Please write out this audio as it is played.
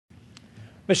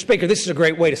Mr. Speaker, this is a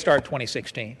great way to start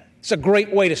 2016. It's a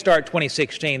great way to start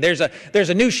 2016. There's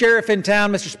a new sheriff in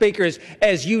town, Mr. Speaker,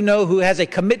 as you know, who has a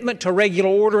commitment to regular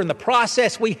order, and the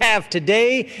process we have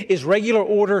today is regular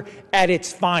order at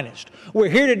its finest. We're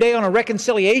here today on a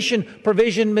reconciliation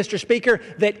provision, Mr. Speaker,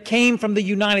 that came from the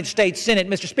United States Senate.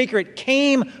 Mr. Speaker, it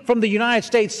came from the United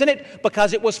States Senate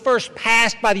because it was first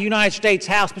passed by the United States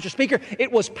House. Mr. Speaker,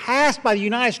 it was passed by the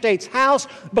United States House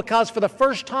because for the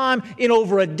first time in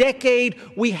over a decade,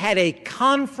 we had a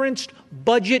conferenced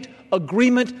budget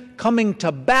agreement coming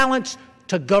to balance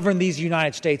to govern these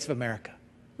United States of America.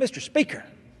 Mr. Speaker,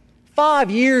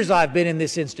 5 years I've been in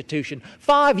this institution.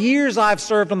 5 years I've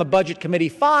served on the Budget Committee.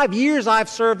 5 years I've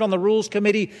served on the Rules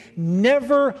Committee.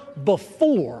 Never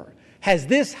before has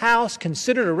this House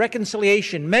considered a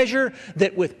reconciliation measure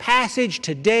that with passage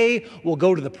today will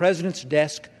go to the President's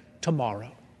desk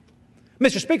tomorrow.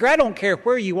 Mr. Speaker, I don't care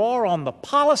where you are on the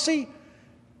policy.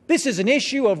 This is an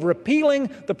issue of repealing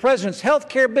the President's health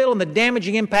care bill and the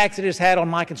damaging impacts it has had on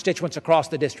my constituents across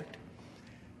the district.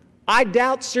 I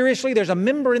doubt seriously there's a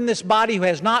member in this body who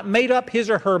has not made up his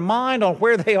or her mind on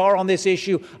where they are on this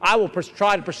issue. I will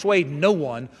try to persuade no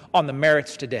one on the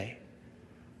merits today.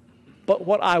 But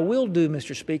what I will do,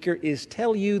 Mr. Speaker, is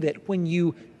tell you that when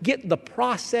you get the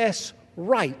process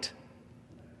right,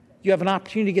 you have an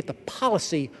opportunity to get the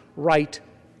policy right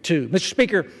too. Mr.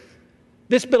 Speaker,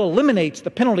 this bill eliminates the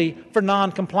penalty for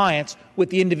noncompliance with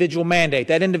the individual mandate,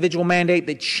 that individual mandate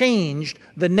that changed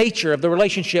the nature of the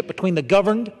relationship between the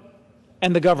governed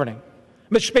and the governing.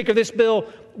 Mr. Speaker, this bill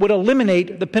would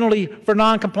eliminate the penalty for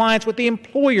noncompliance with the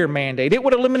employer mandate. It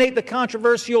would eliminate the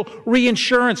controversial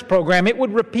reinsurance program. It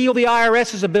would repeal the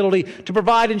IRS's ability to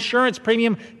provide insurance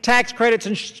premium tax credits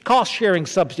and cost-sharing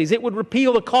subsidies. It would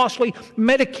repeal the costly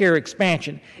Medicare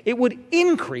expansion. It would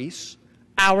increase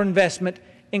our investment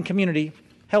in community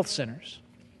health centers.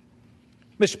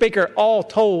 Mr. Speaker, all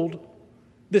told,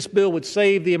 this bill would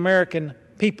save the American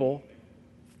people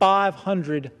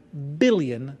 $500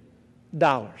 billion.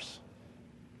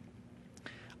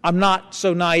 I'm not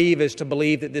so naive as to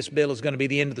believe that this bill is going to be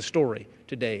the end of the story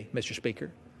today, Mr.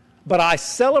 Speaker. But I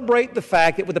celebrate the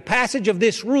fact that with the passage of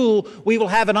this rule, we will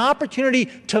have an opportunity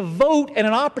to vote and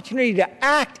an opportunity to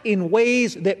act in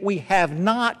ways that we have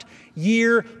not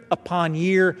year upon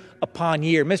year upon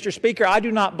year. Mr. Speaker, I do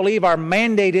not believe our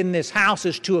mandate in this House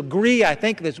is to agree. I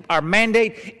think that our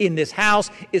mandate in this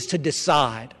House is to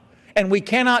decide. And we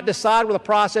cannot decide with a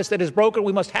process that is broken.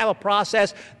 We must have a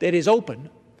process that is open,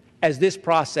 as this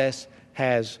process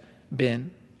has been.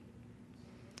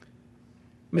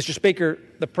 Mr. Speaker,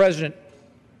 the President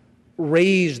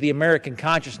raised the American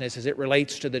consciousness as it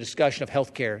relates to the discussion of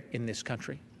health care in this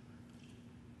country.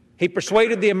 He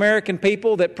persuaded the American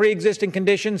people that pre-existing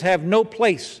conditions have no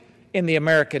place in the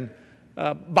American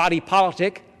body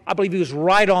politic. I believe he was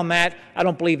right on that. I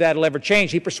don't believe that will ever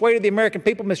change. He persuaded the American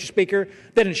people, Mr. Speaker,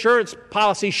 that insurance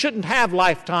policy shouldn't have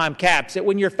lifetime caps, that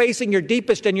when you're facing your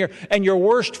deepest and your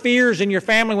worst fears in your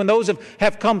family, when those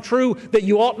have come true, that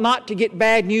you ought not to get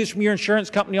bad news from your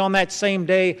insurance company on that same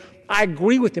day. I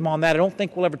agree with him on that. I don't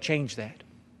think we'll ever change that.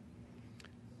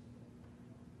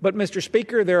 But, Mr.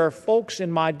 Speaker, there are folks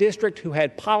in my district who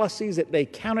had policies that they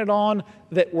counted on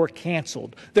that were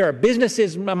canceled. There are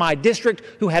businesses in my district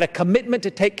who had a commitment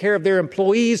to take care of their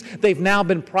employees. They've now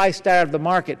been priced out of the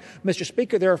market. Mr.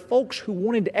 Speaker, there are folks who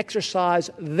wanted to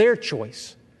exercise their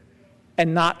choice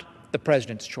and not the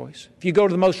President's choice. If you go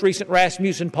to the most recent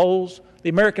Rasmussen polls, the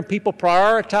American people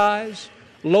prioritize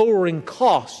lowering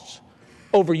costs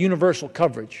over universal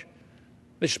coverage.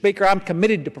 Mr. Speaker, I'm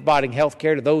committed to providing health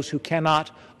care to those who cannot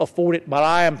afford it, but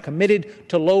I am committed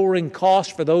to lowering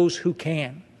costs for those who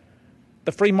can.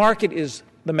 The free market is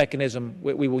the mechanism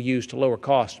we will use to lower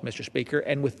costs, Mr. Speaker,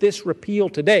 and with this repeal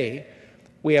today,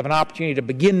 we have an opportunity to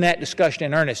begin that discussion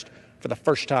in earnest for the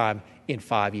first time in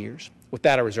 5 years. With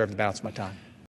that, I reserve the balance of my time.